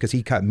 plus years because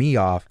he cut me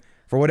off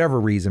for whatever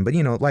reason, but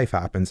you know, life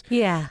happens.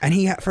 Yeah. And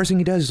first thing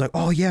he does is like,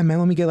 oh yeah, man,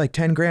 let me get like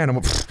 10 grand. I'm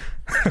like,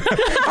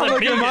 I'm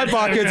looking in my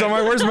pockets. I'm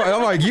like,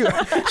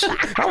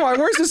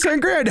 where's this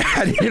 10 grand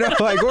at? You know,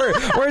 like,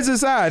 where's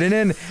this at? And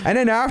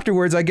then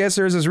afterwards, I guess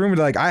there's this rumor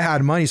that like I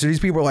had money. So these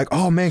people are like,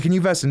 oh man, can you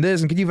invest in this?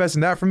 And can you invest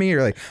in that for me?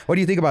 Or like, what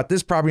do you think about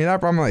this property and that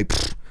property? I'm like,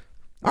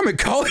 I'm in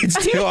college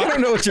still. I don't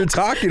know what you're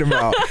talking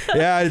about.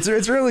 Yeah,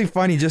 it's really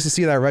funny just to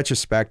see that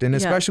retrospect, and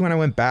especially when I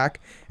went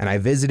back and I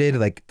visited,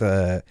 like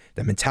the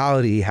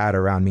mentality he had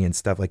around me and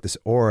stuff, like this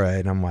aura,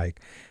 and I'm like,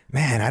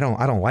 man, I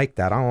don't like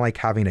that. I don't like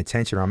having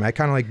attention around me. I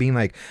kind of like being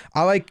like,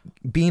 I like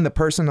being the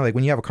person that, like,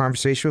 when you have a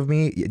conversation with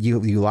me,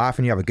 you laugh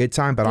and you have a good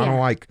time, but I don't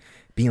like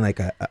being like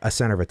a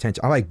center of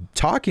attention. I like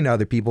talking to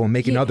other people and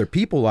making other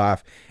people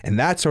laugh, and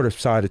that sort of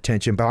side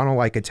attention, but I don't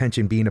like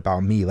attention being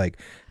about me. Like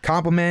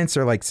compliments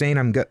or like saying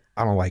I'm good,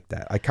 I don't like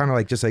that. I kind of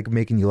like just like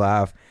making you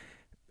laugh,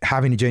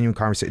 having a genuine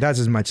conversation. That's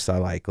as much as I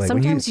like.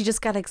 Sometimes you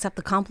just got to accept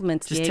the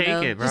compliments, just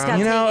Diego. Take it, bro.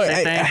 You know,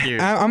 thank you.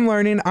 I'm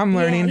learning.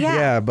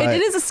 Yeah, but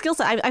it is a skill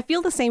set. I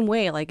feel the same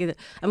way. Like,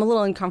 I'm a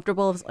little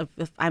uncomfortable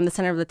if I'm the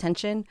center of the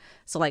attention.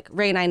 So like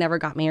Ray and I never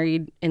got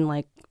married in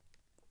like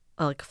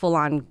like full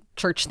on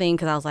church thing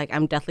because I was like,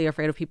 I'm deathly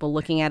afraid of people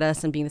looking at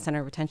us and being the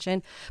center of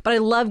attention. But I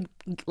love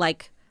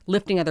like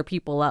lifting other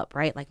people up,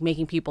 right? Like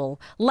making people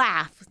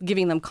laugh,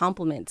 giving them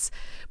compliments.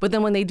 But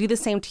then when they do the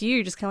same to you,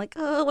 you're just kind of like,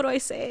 oh, what do I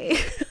say?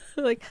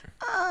 Like,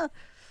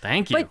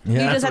 Thank you. But you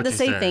just have to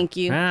say said. thank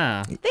you.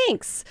 Yeah.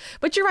 Thanks.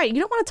 But you're right. You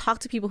don't want to talk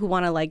to people who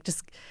want to like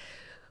just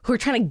who are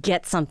trying to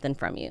get something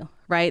from you,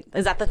 right?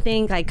 Is that the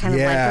thing? Like kind of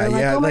like, they're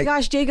like, oh my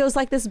gosh, Jago's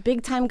like this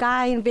big time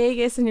guy in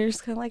Vegas. And you're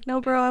just kind of like,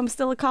 no, bro, I'm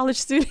still a college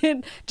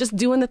student just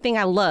doing the thing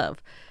I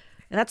love.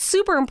 And that's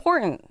super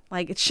important.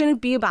 Like it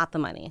shouldn't be about the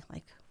money,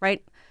 like,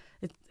 right?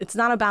 It's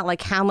not about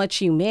like how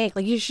much you make.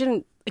 Like you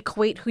shouldn't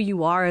equate who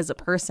you are as a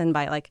person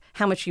by like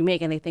how much you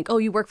make. And they think, oh,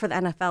 you work for the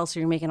NFL, so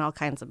you're making all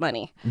kinds of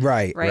money.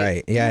 Right.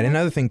 Yeah. And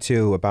another thing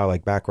too about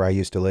like back where I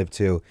used to live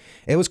too,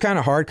 it was kind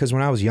of hard because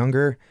when I was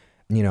younger,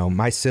 you know,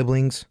 my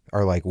siblings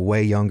are like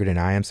way younger than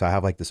I am. So I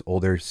have like this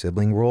older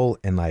sibling role.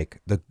 And like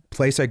the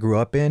place I grew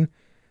up in,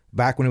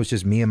 back when it was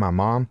just me and my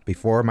mom,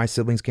 before my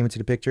siblings came into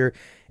the picture,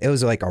 it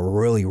was like a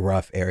really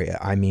rough area.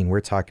 I mean,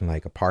 we're talking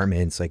like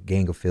apartments, like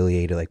gang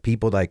affiliated, like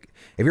people like,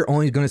 if you're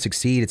only going to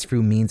succeed, it's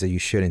through means that you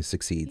shouldn't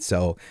succeed.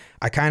 So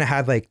I kind of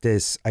had like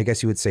this, I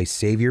guess you would say,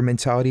 savior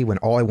mentality when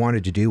all I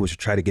wanted to do was to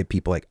try to get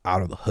people like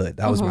out of the hood.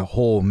 That was my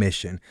whole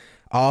mission.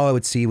 All I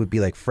would see would be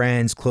like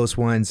friends, close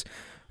ones,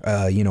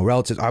 you know,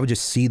 relatives. I would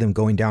just see them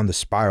going down the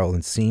spiral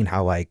and seeing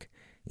how like,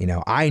 you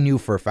know, I knew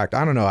for a fact,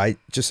 I don't know, I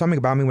just something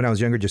about me when I was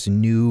younger just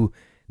knew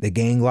the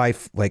gang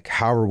life, like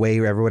however way,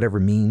 whatever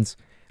means.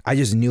 I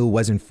just knew it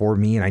wasn't for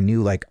me. And I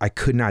knew like I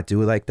could not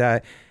do it like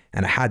that.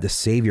 And I had the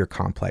savior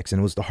complex. And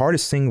it was the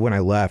hardest thing when I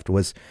left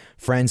was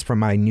friends from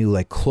my new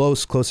like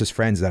closest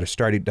friends that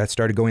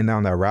started going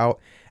down that route.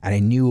 And I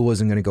knew it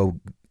wasn't going to go.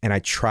 And I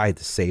tried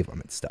to save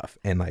them and stuff.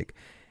 And like,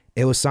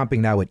 it was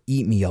something that would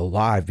eat me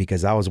alive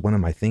because that was one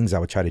of my things I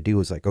would try to do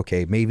was like,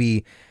 okay,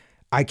 maybe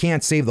I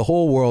can't save the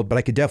whole world, but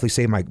I could definitely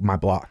save my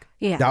block.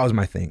 Yeah. That was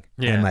my thing.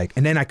 Yeah.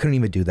 And then I couldn't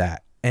even do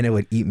that. And it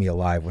would eat me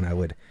alive when I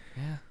would.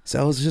 Yeah.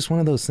 So it was just one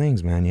of those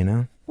things, man, you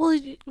know? Well,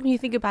 when you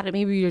think about it,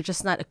 maybe you're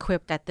just not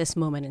equipped at this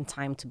moment in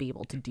time to be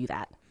able to do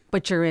that.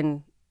 But you're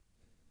in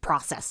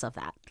process of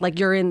that. Like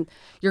you're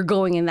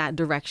going in that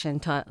direction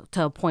to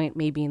a point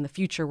maybe in the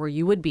future where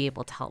you would be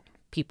able to help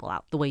people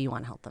out the way you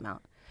want to help them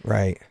out.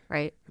 Right.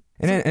 Right.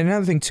 And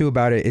another thing too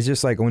about it is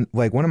just like one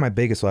of my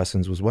biggest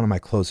lessons was one of my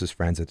closest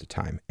friends at the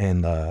time.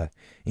 And,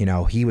 you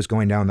know, he was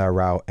going down that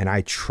route and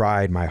I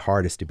tried my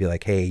hardest to be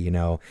like, hey, you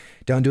know,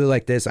 don't do it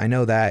like this. I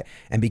know that.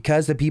 And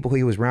because the people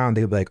he was around,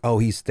 they would be like, oh,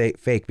 he's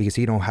fake because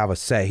he don't have a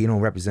say. He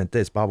don't represent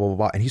this, blah, blah, blah,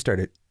 blah. And he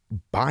started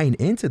buying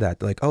into that.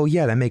 They're like, oh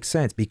yeah, that makes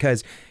sense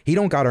because he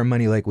don't got our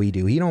money like we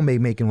do. He don't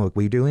make him look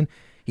we doing.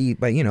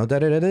 But you know,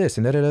 da-da-da this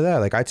and da-da-da-da.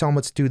 Like I tell him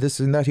let's do this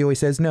and that. He always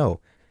says no.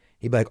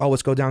 He'd be like, oh,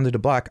 let's go down to the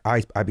block.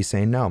 I'd be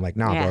saying no. I'm like,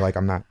 nah, bro, like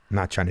I'm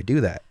not trying to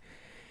do that.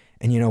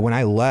 And, you know, when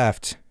I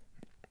left,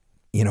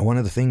 you know, one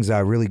of the things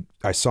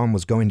I saw him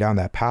was going down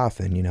that path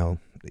and, you know,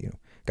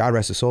 God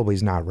rest his soul, but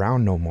he's not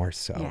around no more.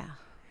 So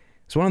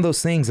it's one of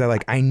those things that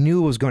like, I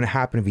knew it was going to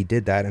happen if he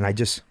did that. And I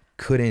just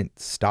couldn't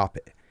stop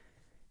it.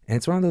 And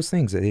it's one of those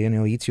things that, you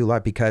know, eats you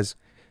alive because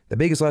the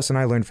biggest lesson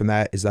I learned from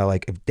that is that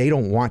like, if they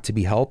don't want to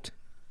be helped,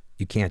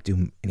 you can't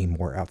do any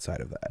more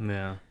outside of that.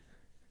 Yeah.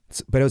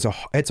 But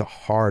it's a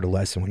hard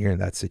lesson when you're in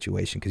that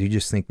situation because you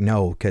just think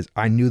no because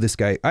I knew this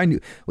guy.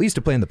 We used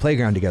to play in the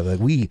playground together.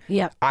 Like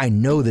I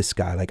know this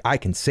guy. Like I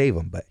can save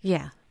him. But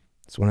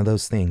it's one of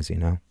those things, you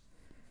know.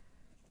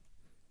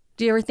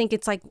 Do you ever think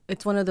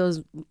it's one of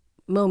those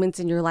moments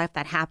in your life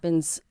that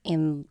happens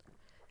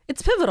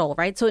it's pivotal,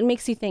 right? So it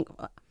makes you think.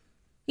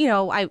 You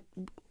know, I'm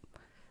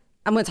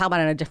going to talk about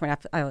it in a different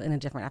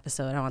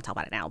episode. I don't want to talk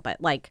about it now,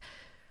 but like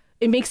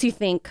it makes you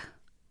think.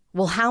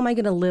 Well, how am I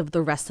going to live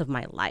the rest of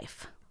my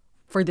life?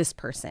 For this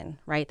person,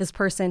 right? This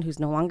person who's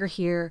no longer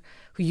here,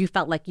 who you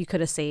felt like you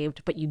could have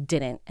saved, but you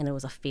didn't, and it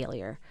was a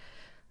failure.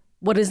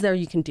 What is there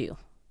you can do?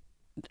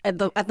 At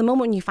the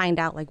moment when you find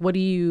out, like,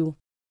 did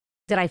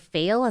I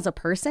fail as a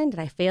person? Did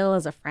I fail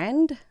as a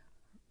friend?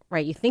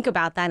 Right? You think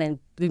about that and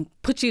it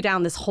puts you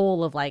down this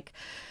hole of like,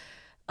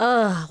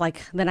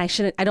 then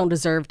I don't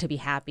deserve to be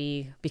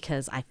happy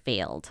because I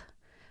failed.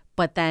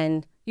 But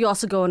then you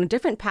also go on a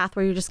different path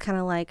where you're just kind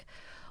of like,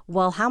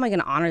 well, how am I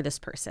going to honor this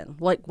person?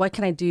 What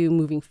can I do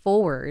moving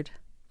forward,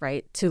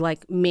 right, to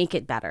like make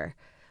it better?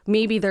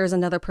 Maybe there's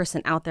another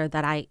person out there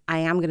that I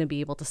am going to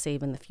be able to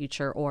save in the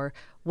future, or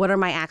what are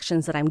my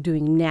actions that I'm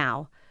doing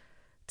now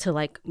to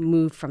like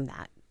move from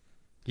that?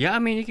 Yeah, I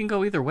mean, you can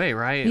go either way,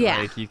 right? Yeah.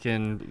 Like you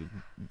can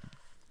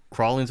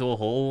crawl into a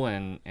hole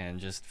and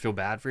just feel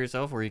bad for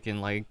yourself, or you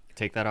can like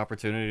take that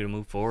opportunity to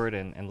move forward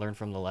and learn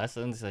from the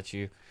lessons that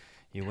you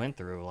went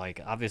through. Like,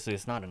 obviously,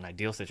 it's not an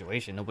ideal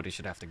situation. Nobody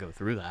should have to go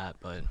through that,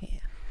 but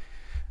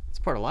it's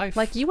part of life.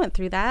 Like, you went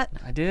through that.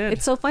 I did.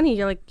 It's so funny.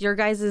 You're like, your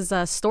guys'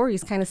 story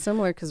is kind of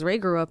similar because Ray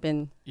grew up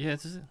in... Yeah,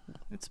 it's a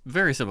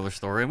very similar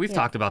story. And we've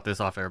talked about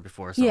this off air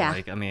before. So,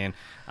 like, I mean,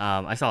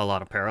 I saw a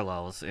lot of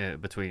parallels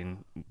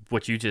between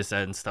what you just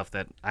said and stuff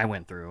that I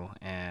went through.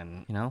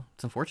 And, you know,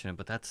 it's unfortunate,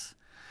 but it's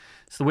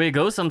the way it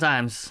goes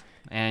sometimes.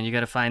 and you got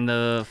to find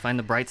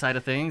the bright side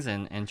of things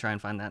and try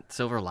and find that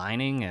silver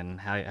lining and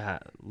how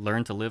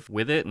learn to live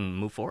with it and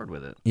move forward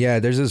with it. Yeah,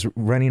 there's this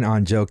running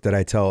on joke that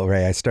I tell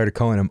Ray. I started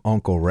calling him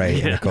Uncle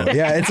Ray.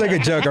 Yeah, it's like a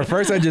joke. At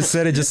first I just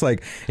said it just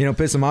like,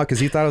 piss him off because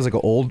he thought it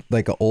was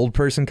like an old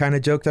person kind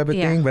of joke type of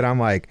thing. But I'm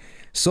like,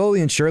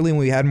 slowly and surely when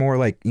we had more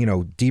like,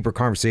 deeper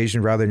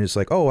conversation rather than just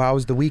like, oh, how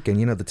was the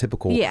weekend? The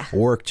typical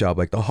work job,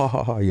 like the ha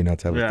ha ha,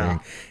 type of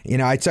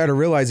thing. I started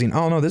realizing,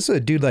 oh no, this is a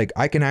dude like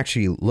I can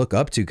actually look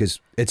up to because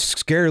it's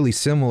scarily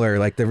similar.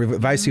 Like the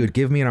advice he would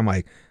give me, and I'm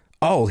like,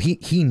 oh,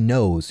 he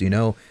knows,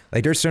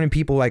 like there's certain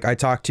people like I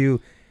talk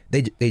to,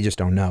 they just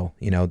don't know,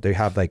 they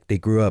have like, they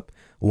grew up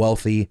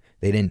wealthy.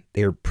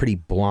 They're pretty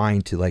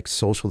blind to like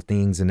social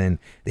things. And then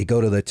they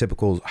go to the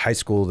typical high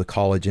school, the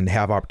college, and they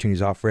have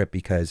opportunities off rip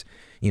because,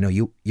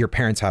 your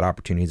parents had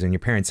opportunities and your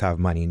parents have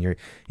money and your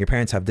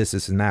parents have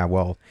this and that.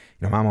 Well,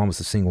 my mom was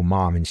a single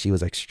mom and she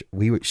was like,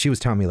 she was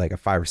telling me like at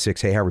 5 or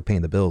 6, hey, how are we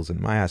paying the bills? And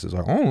my ass is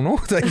like, oh no,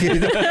 like,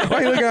 why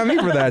are you looking at me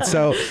for that?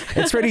 So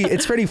it's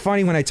pretty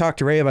funny when I talk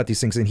to Ray about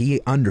these things and he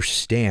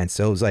understands.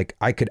 So it was like,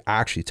 I could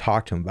actually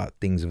talk to him about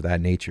things of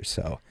that nature.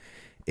 So,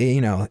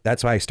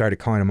 that's why I started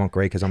calling him Uncle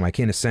Ray, because I'm like,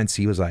 in a sense,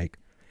 he was like,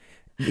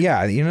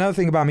 yeah. Another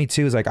thing about me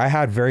too is like I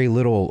had very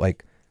little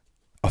like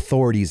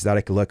authorities that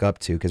I could look up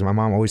to because my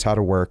mom always had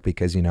to work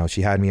because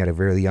she had me at a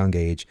very young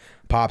age.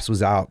 Pops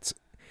was out,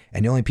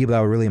 and the only people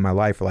that were really in my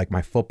life were like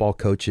my football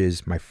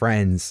coaches, my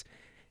friends,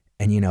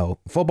 and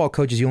football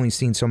coaches you only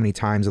seen so many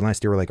times unless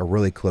they were like a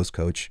really close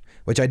coach,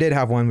 which I did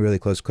have one really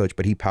close coach,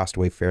 but he passed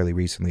away fairly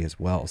recently as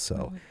well.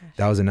 So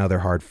that was another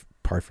hard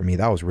part for me.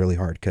 That was really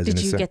hard because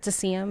did you get to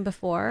see him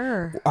before?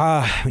 Or?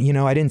 I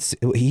didn't.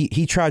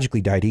 He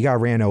tragically died. He got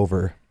ran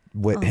over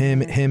with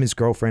him, his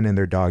girlfriend, and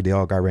their dog. They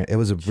all got ran. It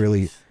was a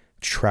really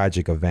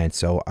tragic event.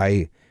 So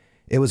it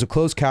was a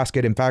closed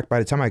casket. In fact, by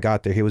the time I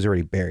got there, he was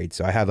already buried.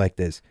 So I had like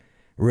this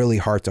really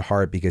heart to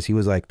heart because he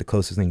was like the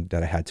closest thing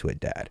that I had to a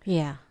dad.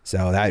 Yeah.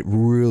 So that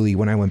really,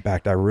 when I went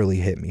back, that really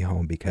hit me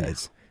home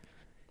because.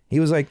 He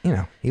was like,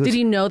 he was. Did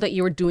he know that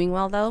you were doing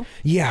well though?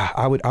 Yeah,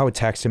 I would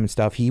text him and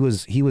stuff. He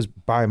was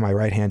by my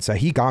right hand side.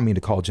 He got me into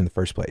college in the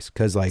first place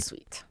because like,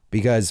 sweet.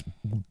 Because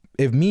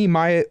if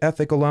my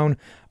ethic alone,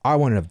 I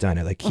wouldn't have done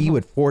it. Like he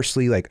would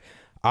forcefully like,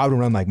 I would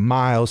run like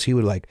miles. He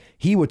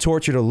would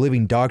torture the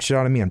living dog shit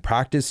out of me in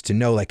practice to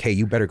know like, hey,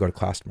 you better go to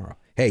class tomorrow.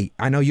 Hey,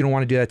 I know you don't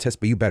want to do that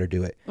test, but you better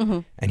do it.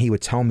 And he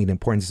would tell me the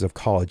importance of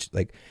college,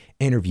 like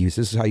interviews.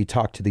 This is how you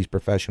talk to these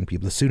professional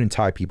people, the suit and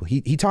tie people.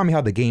 He taught me how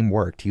the game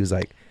worked. He was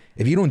like,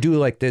 if you don't do it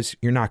like this,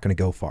 you're not going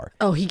to go far.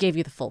 Oh, he gave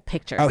you the full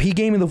picture. Oh, he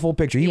gave me the full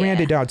picture. He ran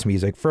it down to me.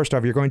 He's like, first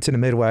off, you're going to the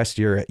Midwest.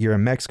 You're a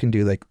Mexican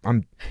dude. Like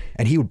and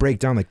he would break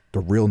down like the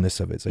realness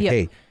of it. It's like,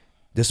 hey,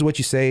 this is what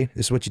you say.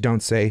 This is what you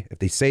don't say. If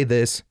they say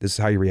this is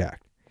how you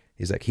react.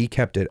 He's like, he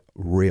kept it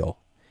real.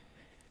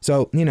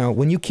 So,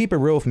 when you keep it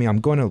real with me,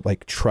 I'm going to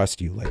like trust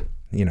you. Like,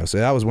 so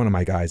that was one of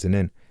my guys. And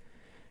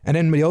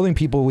then the only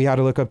people we had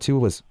to look up to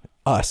was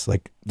us,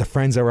 like the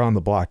friends that were on the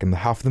block, and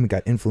half of them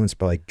got influenced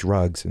by like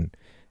drugs and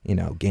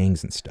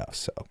gangs and stuff.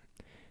 So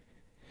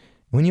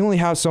when you only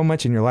have so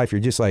much in your life, you're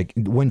just like,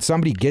 when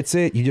somebody gets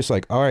it, you just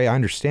like, all right, I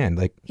understand.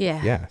 Like,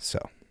 yeah. So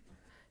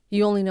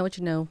you only know what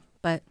you know,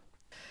 but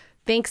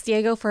thanks,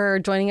 Diego, for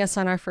joining us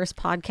on our first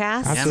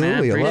podcast.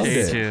 Absolutely. Yeah, man, I loved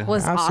appreciate it. you. It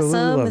was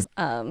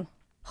awesome.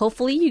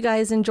 Hopefully you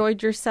guys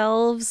enjoyed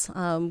yourselves,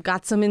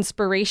 got some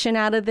inspiration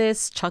out of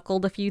this,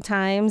 chuckled a few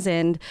times,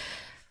 and,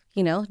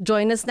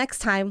 join us next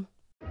time.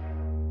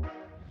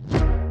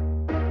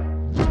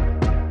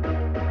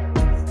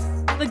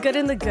 The good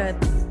and the good.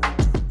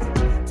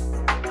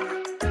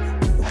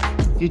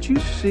 Did you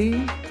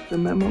see the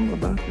memo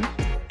about this?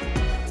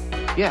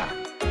 Yeah,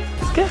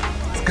 It's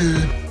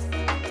good.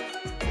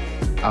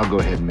 I'll go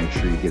ahead and make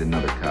sure you get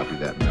another copy of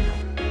that memo.